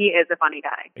Joey, he is a funny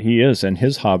guy. He is, and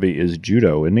his hobby is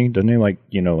judo, isn't he? Doesn't he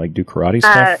do karate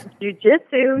stuff?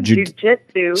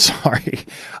 Jiu-jitsu. Sorry,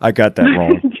 I got that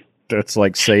wrong. That's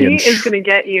like saying... He is going to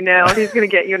get you now. He's going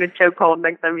to get you in a chokehold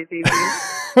next time he sees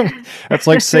you. That's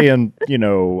like saying,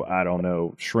 I don't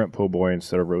know, shrimp po' boy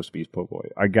instead of roast beef po' boy.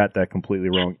 I got that completely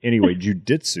wrong. Anyway,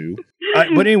 jiu-jitsu.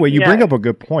 But anyway, you bring up a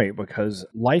good point, because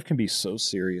life can be so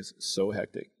serious, so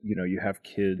hectic. You have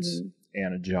kids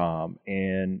and a job,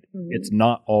 and it's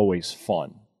not always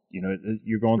fun.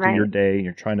 You're going through your day, and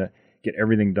you're trying to get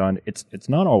everything done. It's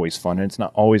not always fun, and it's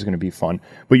not always going to be fun.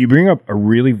 But you bring up a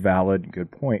really valid,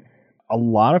 good point. A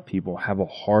lot of people have a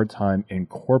hard time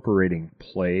incorporating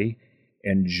play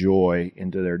and joy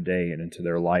into their day and into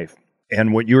their life.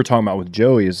 And what you were talking about with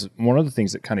Joey is one of the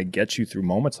things that kind of gets you through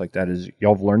moments like that is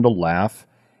y'all have learned to laugh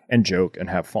and joke and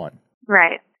have fun.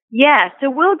 Right. Yeah.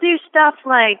 So we'll do stuff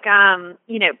like,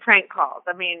 prank calls.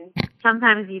 I mean,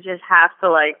 sometimes you just have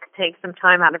to take some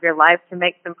time out of your life to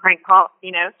make some prank calls,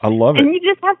 I love it. And you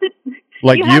just have to...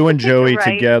 you and Joey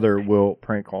together will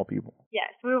prank call people.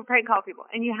 Yes, we will prank call people.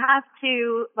 And you have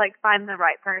to, find the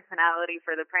right personality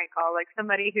for the prank call,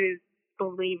 somebody who's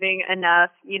believing enough,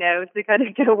 to kind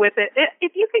of go with it.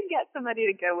 If you can get somebody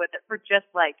to go with it for just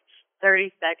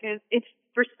 30 seconds, it's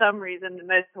for some reason the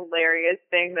most hilarious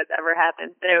thing that's ever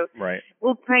happened. So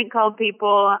we'll prank call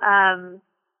people.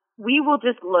 We will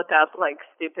just look up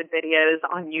stupid videos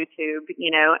on YouTube,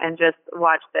 and just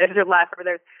watch those or laugh over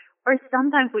those. Or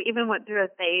sometimes we even went through a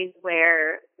phase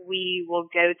where we will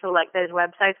go to those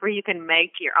websites where you can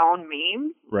make your own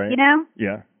memes,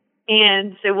 Yeah.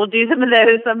 And so we'll do some of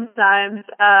those sometimes.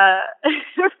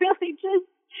 Really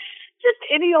just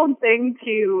any old thing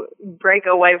to break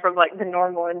away from the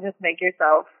normal and just make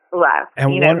yourself laugh.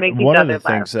 And one of the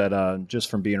things that just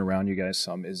from being around you guys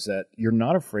some is that you're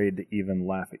not afraid to even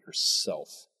laugh at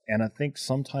yourself. And I think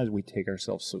sometimes we take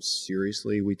ourselves so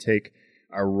seriously. We take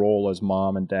our role as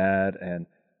mom and dad and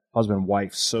husband and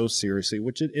wife so seriously,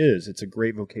 which it is. It's a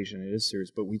great vocation. It is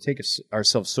serious, but we take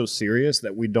ourselves so serious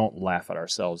that we don't laugh at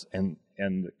ourselves and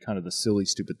kind of the silly,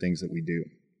 stupid things that we do.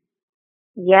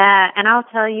 Yeah, and I'll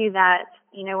tell you that,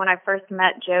 when I first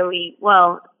met Joey,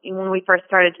 when we first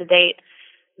started to date,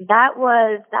 that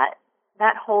was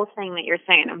that whole thing that you're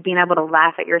saying of being able to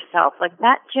laugh at yourself, like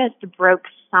that just broke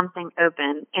something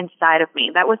open inside of me.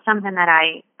 That was something that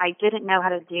I didn't know how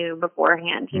to do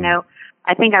beforehand.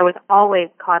 I think I was always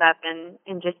caught up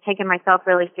in just taking myself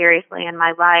really seriously in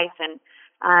my life and,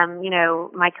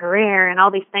 my career and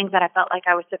all these things that I felt like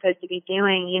I was supposed to be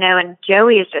doing, and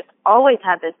Joey has just always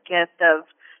had this gift of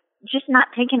just not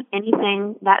taking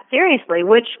anything that seriously,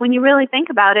 which when you really think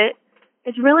about it,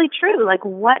 it's really true. Like,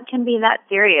 what can be that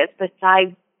serious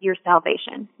besides your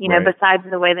salvation, right. Besides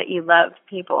the way that you love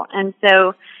people? And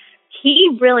so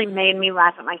he really made me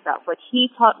laugh at myself. Like, he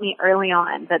taught me early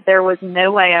on that there was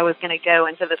no way I was going to go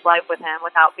into this life with him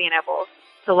without being able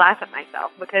to laugh at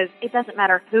myself, because it doesn't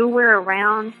matter who we're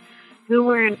around, who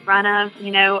we're in front of.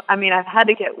 I've had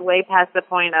to get way past the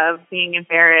point of being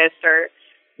embarrassed or,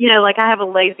 like I have a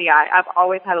lazy eye. I've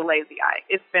always had a lazy eye.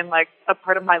 It's been like a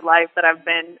part of my life that I've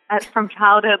been from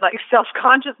childhood, like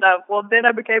self-conscious of. Well, then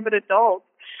I became an adult.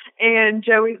 And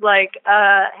Joey's like,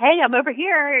 hey, I'm over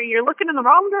here. You're looking in the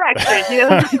wrong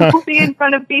direction. Don't be in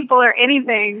front of people or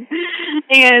anything.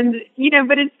 And,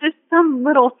 but it's just some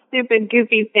little stupid,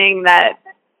 goofy thing that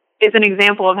is an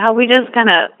example of how we just kind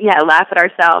of, laugh at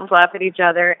ourselves, laugh at each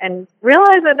other, and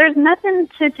realize that there's nothing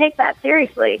to take that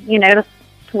seriously, to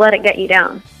let it get you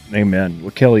down. Amen.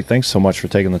 Well, Kelly, thanks so much for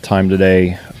taking the time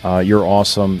today. You're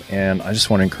awesome. And I just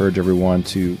want to encourage everyone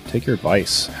to take your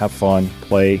advice, have fun,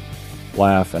 play,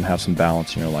 laugh, and have some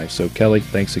balance in your life. So, Kelly,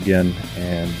 thanks again,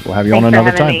 and we'll have you on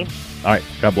another time. Me. All right.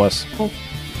 God bless. Cool.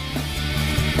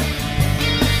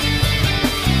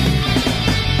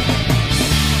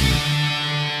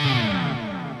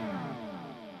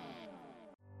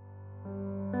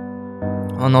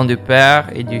 Au nom du Père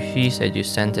et du Fils et du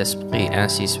Saint-Esprit,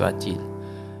 ainsi soit-il.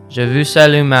 Je vous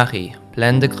salue Marie,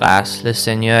 pleine de grâce, le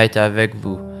Seigneur est avec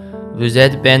vous. Vous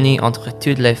êtes bénie entre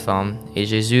toutes les femmes, et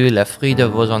Jésus, le fruit de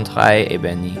vos entrailles, est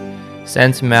béni.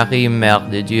 Sainte Marie, Mère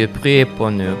de Dieu, priez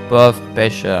pour nous, pauvres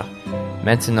pécheurs,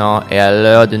 maintenant et à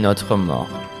l'heure de notre mort.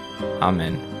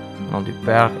 Amen. Au nom du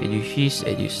Père et du Fils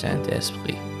et du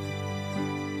Saint-Esprit.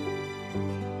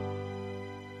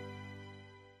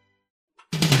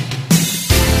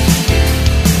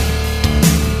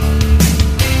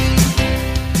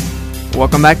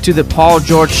 Welcome back to the Paul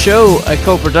George Show, a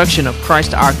co-production of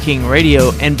Christ Our King Radio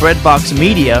and Breadbox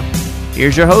Media.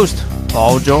 Here's your host,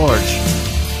 Paul George.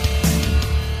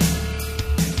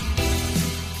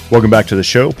 Welcome back to the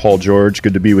show, Paul George.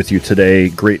 Good to be with you today.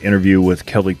 Great interview with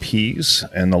Kelly Pease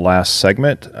in the last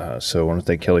segment. So I want to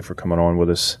thank Kelly for coming on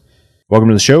with us. Welcome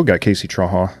to the show. Got Casey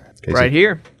Traha. Casey, right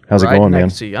here. How's it going, man?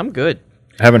 To you. I'm good.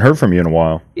 Haven't heard from you in a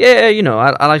while. Yeah,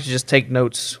 I like to just take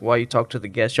notes while you talk to the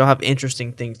guests. You'll have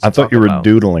interesting things to talk about. I thought you were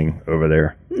doodling over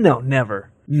there. No,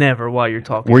 never. Never while you're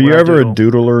talking. Were you ever a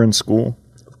doodler in school?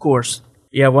 Of course.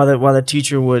 Yeah, while the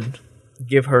teacher would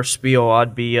give her spiel,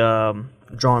 I'd be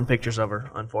drawing pictures of her,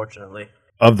 unfortunately.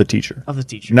 Of the teacher? Of the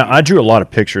teacher. Now, I drew a lot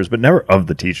of pictures, but never of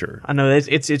the teacher. I know,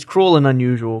 it's cruel and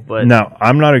unusual, but... Now,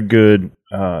 I'm not a good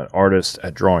artist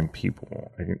at drawing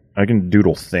people. I can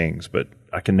doodle things, but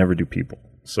I can never do people.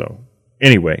 So,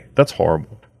 anyway, that's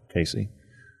horrible, Casey.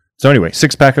 So, anyway,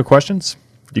 6-pack of questions.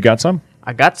 You got some?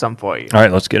 I got some for you. All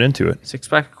right, let's get into it.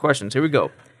 6-pack of questions. Here we go.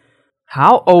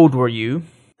 How old were you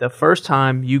the first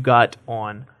time you got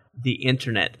on the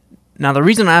internet? Now, the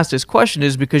reason I asked this question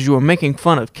is because you were making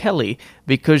fun of Kelly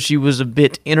because she was a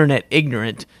bit internet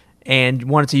ignorant and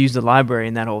wanted to use the library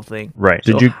and that whole thing. Right.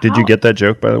 So did you get that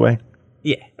joke, by the way?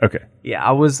 Yeah. Okay. Yeah,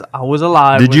 I was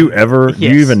alive. Did you ever? Yes. Do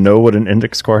you even know what an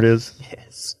index card is?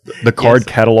 Yes. The card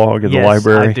catalog in the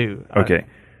library. I do. Okay.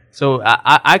 So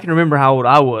I can remember how old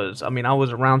I was. I mean, I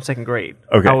was around second grade.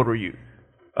 Okay. How old were you?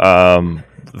 The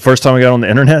first time I got on the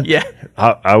internet. Yeah.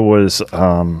 I was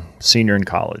senior in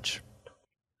college.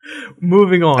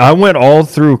 Moving on. I went all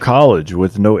through college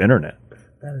with no internet.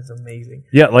 That is amazing.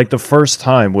 Yeah, like the first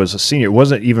time was a senior. It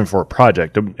wasn't even for a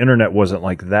project. The internet wasn't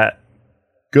like that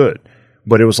good.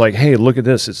 But it was like, hey, look at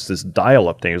this. It's this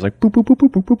dial-up thing. It was like, boop, boop, boop,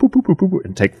 boop, boop, boop, boop, boop, boop, boop,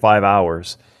 and take 5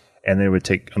 hours. And then it would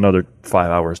take another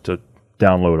 5 hours to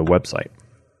download a website.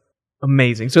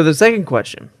 Amazing. So the second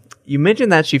question. You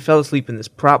mentioned that she fell asleep in this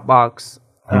prop box,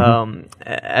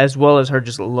 as well as her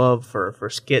just love for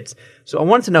skits. So I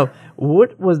wanted to know,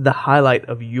 what was the highlight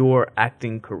of your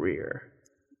acting career?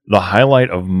 The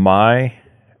highlight of my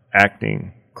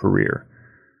acting career?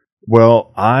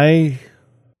 Well, I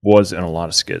was in a lot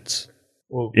of skits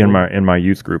Well, in my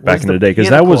youth group back in the the day, because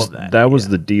pinnacle that of was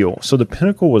that? the deal. So the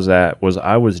pinnacle was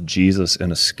I was Jesus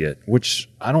in a skit, which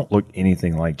I don't look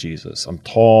anything like Jesus. I'm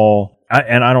tall,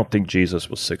 and I don't think Jesus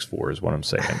was 6'4", is what I'm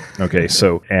saying. Okay,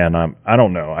 so and I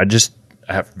don't know. I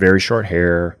have very short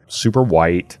hair, super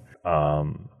white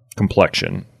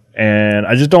complexion. And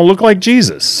I just don't look like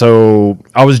Jesus. So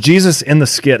I was Jesus in the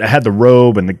skit. I had the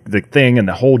robe and the thing and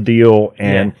the whole deal.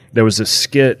 And there was this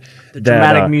skit.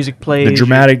 Dramatic music plays. The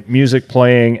dramatic music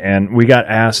playing. And we got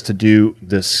asked to do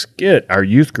this skit. Our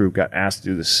youth group got asked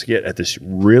to do this skit at this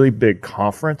really big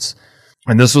conference.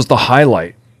 And this was the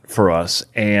highlight for us.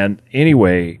 And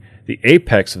anyway, the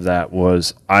apex of that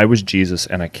was I was Jesus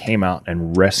and I came out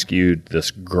and rescued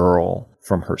this girl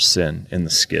from her sin in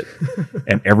the skit.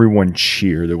 And everyone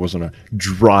cheered. There wasn't a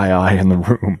dry eye in the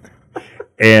room.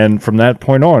 And from that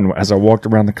point on, as I walked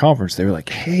around the conference, they were like,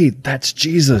 hey, that's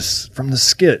Jesus from the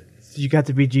skit. So you got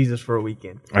to be Jesus for a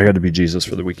weekend. I got to be Jesus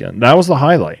for the weekend. That was the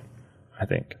highlight, I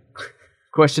think.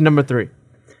 Question number 3.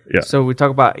 Yeah. So we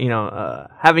talk about,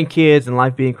 having kids and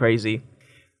life being crazy.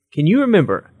 Can you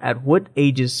remember at what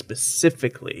ages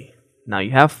specifically? Now,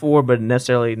 you have 4, but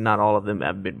necessarily not all of them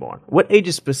have been born. What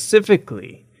ages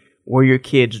specifically were your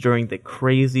kids during the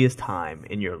craziest time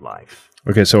in your life?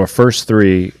 Okay, so our first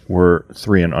 3 were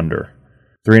 3 and under,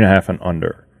 3.5 and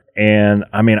under. And,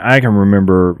 I mean, I can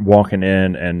remember walking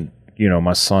in and,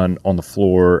 my son on the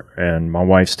floor and my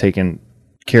wife's taking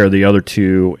care of the other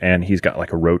 2, and he's got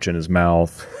like a roach in his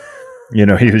mouth. He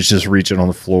was just reaching on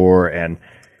the floor. And,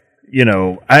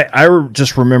 I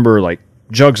just remember like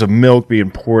jugs of milk being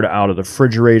poured out of the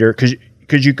refrigerator,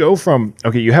 because you go from,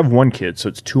 okay, you have 1 kid, so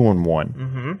it's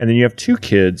 2-on-1, and then you have 2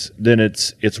 kids, then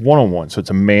it's 1-on-1, so it's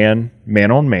a man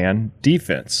on man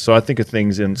defense. So I think of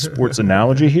things in sports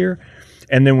analogy here,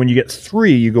 and then when you get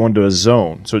 3, you go into a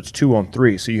zone, so it's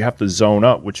 2-on-3, so you have to zone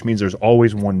up, which means there's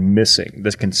always one missing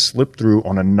that can slip through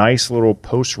on a nice little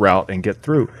post route and get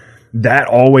through. That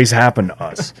always happened to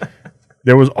us.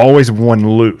 There was always one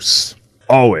loose,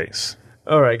 always.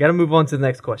 All right, got to move on to the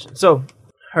next question. So,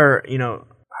 her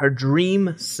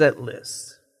dream set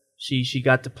list. She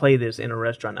got to play this in a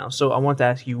restaurant now. So, I want to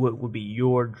ask you, what would be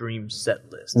your dream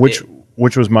set list?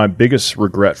 Which was my biggest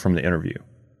regret from the interview,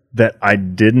 that I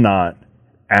did not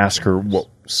ask her what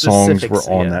songs were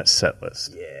on that set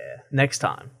list. Yeah, next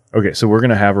time. Okay, so we're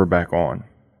gonna have her back on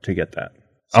to get that.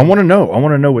 I want to know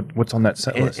what's on that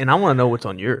set list, and I want to know what's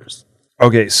on yours.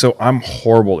 Okay, so I'm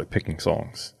horrible at picking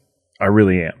songs. I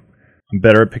really am. I'm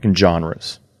better at picking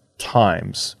genres,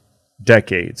 times,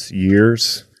 decades,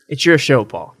 years. It's your show,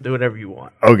 Paul. Do whatever you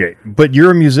want. Okay, but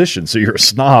you're a musician, so you're a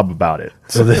snob about it.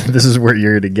 So this is where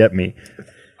you're going to get me.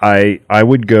 I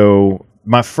would go,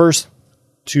 my first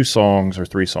 2 songs or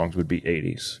 3 songs would be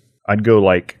 80s. I'd go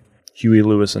like Huey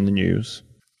Lewis and the News.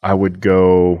 I would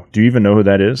go, do you even know who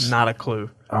that is? Not a clue.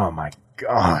 Oh my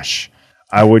gosh.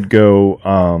 I would go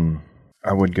some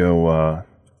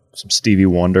Stevie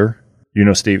Wonder. You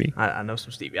know Stevie? I know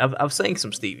some Stevie. I've sang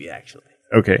some Stevie, actually.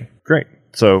 Okay, great.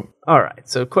 So, all right.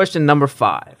 So, question number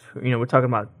 5. We're talking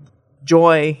about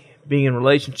joy, being in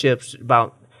relationships,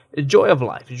 about the joy of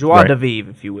life, joie de vivre,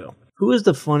 if you will. Who is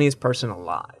the funniest person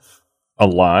alive?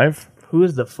 Alive? Who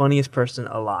is the funniest person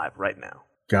alive right now?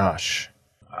 Gosh,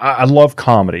 I love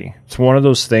comedy. It's one of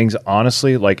those things,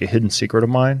 honestly, like a hidden secret of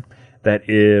mine, that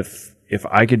if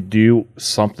I could do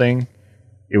something,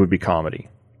 it would be comedy.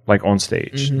 Like on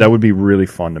stage. That would be really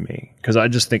fun to me, because I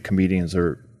just think comedians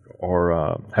have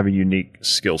a unique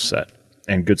skill set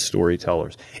and good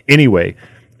storytellers. Anyway,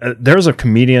 there's a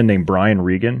comedian named Brian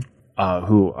Regan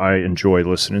who I enjoy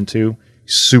listening to.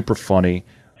 Super funny.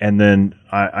 And then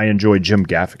I enjoy Jim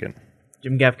Gaffigan.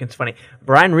 Jim Gaffigan's funny.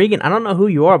 Brian Regan, I don't know who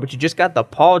you are, but you just got the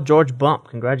Paul George bump.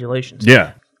 Congratulations.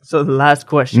 Yeah. So the last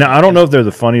question. Now, I don't know if they're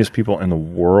the funniest people in the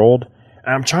world.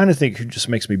 I'm trying to think who just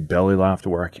makes me belly laugh to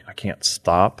where I can't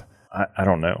stop. I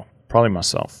don't know. Probably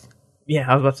myself. Yeah,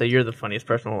 I was about to say you're the funniest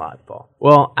person alive, Paul.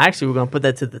 Well, actually, we're going to put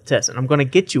that to the test, and I'm going to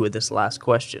get you with this last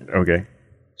question. Okay.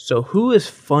 So who is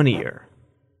funnier,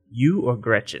 you or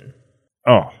Gretchen?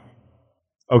 Oh.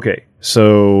 Okay.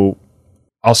 So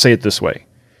I'll say it this way.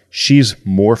 She's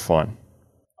more fun.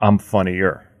 I'm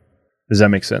funnier. Does that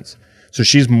make sense? So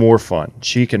she's more fun.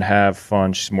 She can have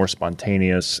fun. She's more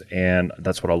spontaneous, and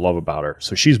that's what I love about her.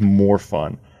 So she's more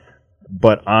fun.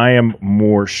 But I am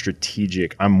more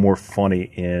strategic. I'm more funny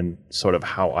in sort of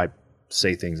how I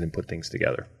say things and put things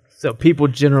together. So people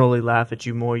generally laugh at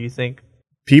you more, you think?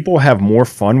 People have more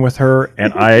fun with her,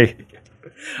 and I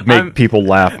make people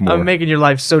laugh more. I'm making your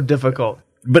life so difficult.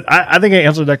 But I think I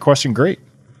answered that question great,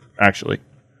 actually.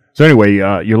 So anyway,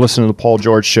 you're listening to the Paul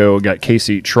George Show. Got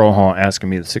Casey Trohan asking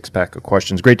me the six-pack of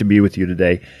questions. Great to be with you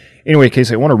today. Anyway,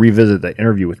 Casey, I want to revisit the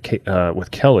interview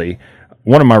with Kelly.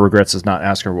 One of my regrets is not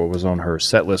asking her what was on her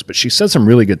set list, but she said some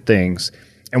really good things.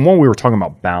 And one, we were talking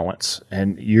about balance.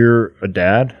 And you're a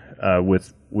dad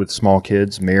with small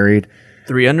kids, married.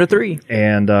 3 under 3.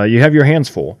 And you have your hands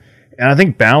full. And I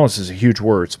think balance is a huge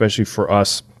word, especially for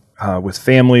us with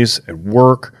families at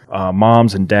work,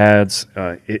 moms and dads.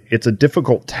 It's a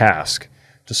difficult task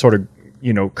to sort of,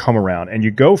 come around. And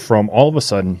you go from all of a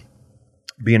sudden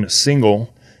being a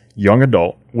single young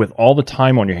adult with all the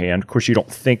time on your hand. Of course, you don't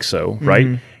think so, right?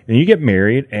 And you get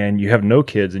married and you have no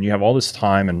kids and you have all this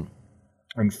time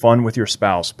and fun with your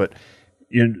spouse. But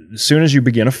as soon as you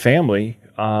begin a family,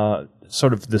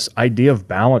 sort of this idea of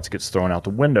balance gets thrown out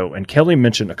the window. And Kelly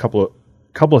mentioned a couple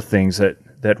of things that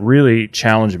really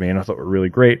challenged me and I thought were really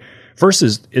great. First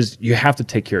is you have to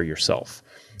take care of yourself.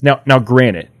 Now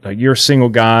granted, like you're a single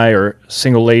guy or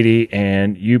single lady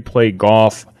and you play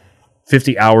golf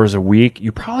 50 hours a week,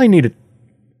 you probably need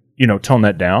to, tone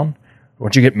that down.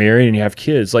 Once you get married and you have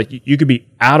kids, like you could be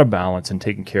out of balance and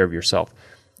taking care of yourself.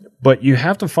 But you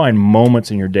have to find moments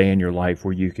in your day and your life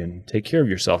where you can take care of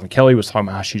yourself. And Kelly was talking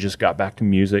about how she just got back to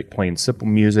music, playing simple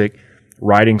music,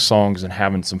 writing songs and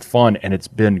having some fun. And it's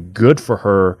been good for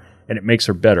her and it makes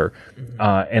her better.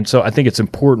 And so I think it's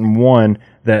important, one,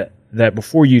 that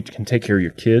before you can take care of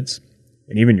your kids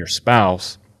and even your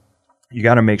spouse, you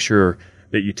got to make sure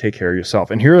that you take care of yourself.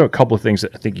 And here are a couple of things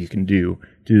that I think you can do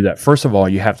to do that. First of all,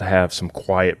 you have to have some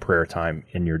quiet prayer time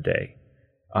in your day.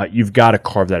 You've got to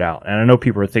carve that out. And I know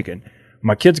people are thinking,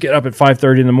 my kids get up at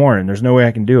 5:30 in the morning. There's no way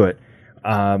I can do it.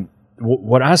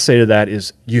 What I say to that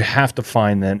is you have to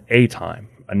find then a time,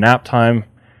 a nap time,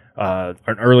 an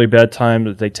early bedtime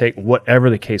that they take, whatever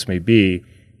the case may be.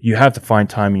 You have to find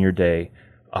time in your day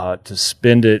to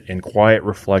spend it in quiet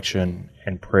reflection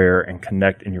and prayer and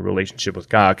connect in your relationship with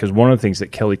God. Because one of the things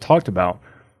that Kelly talked about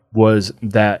was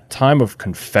that time of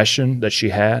confession that she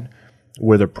had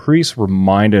where the priest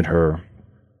reminded her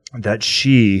that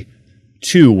she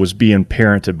too was being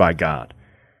parented by God.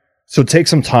 So take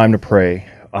some time to pray.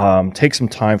 Take some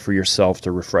time for yourself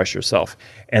to refresh yourself.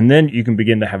 And then you can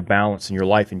begin to have balance in your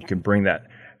life and you can bring that.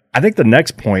 I think the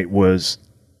next point was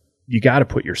you got to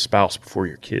put your spouse before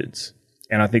your kids.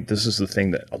 And I think this is the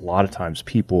thing that a lot of times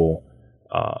people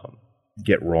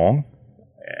get wrong.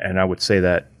 And I would say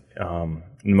that in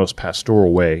the most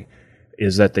pastoral way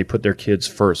is that they put their kids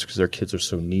first because their kids are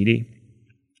so needy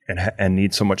and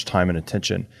need so much time and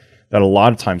attention that a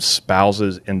lot of times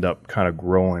spouses end up kind of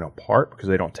growing apart because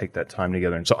they don't take that time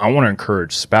together. And so I want to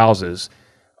encourage spouses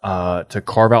to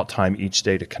carve out time each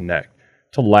day to connect,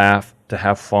 to laugh, to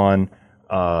have fun,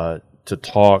 to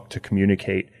talk, to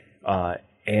communicate,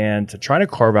 and to try to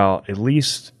carve out at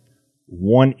least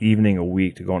one evening a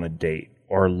week to go on a date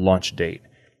or a lunch date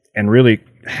and really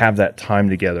have that time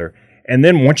together. And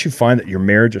then once you find that your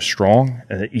marriage is strong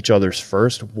and that each other's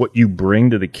first, what you bring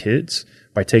to the kids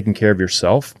by taking care of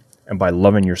yourself and by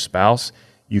loving your spouse,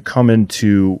 you come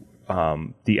into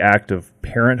the act of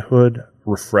parenthood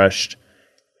refreshed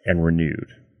and renewed.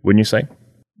 Wouldn't you say?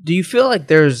 Do you feel like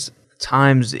there's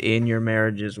times in your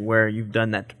marriages where you've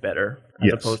done that better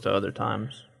as Yes. opposed to other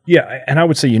times? Yeah, and I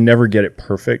would say you never get it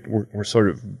perfect. We're sort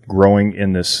of growing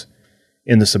in this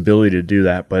ability to do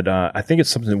that, but I think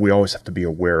it's something that we always have to be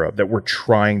aware of, that we're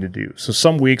trying to do. So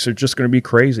some weeks are just going to be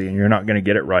crazy and you're not going to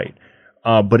get it right.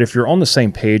 But if you're on the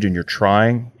same page and you're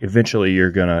trying, eventually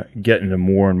you're going to get into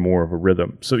more and more of a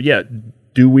rhythm. So yeah,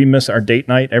 do we miss our date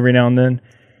night every now and then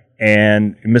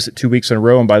and miss it 2 weeks in a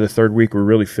row and by the third week we're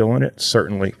really feeling it?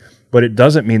 Certainly. But it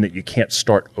doesn't mean that you can't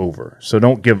start over. So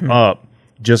don't give up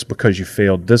just because you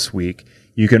failed this week.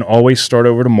 You can always start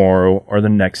over tomorrow or the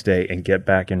next day and get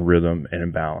back in rhythm and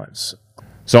in balance.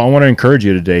 So I want to encourage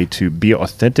you today to be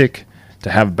authentic,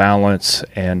 to have balance,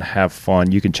 and have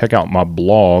fun. You can check out my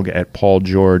blog at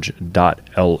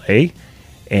paulgeorge.la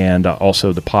and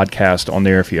also the podcast on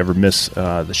there if you ever miss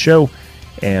the show.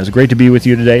 And it's great to be with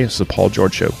you today. It's the Paul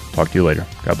George Show. Talk to you later.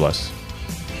 God bless.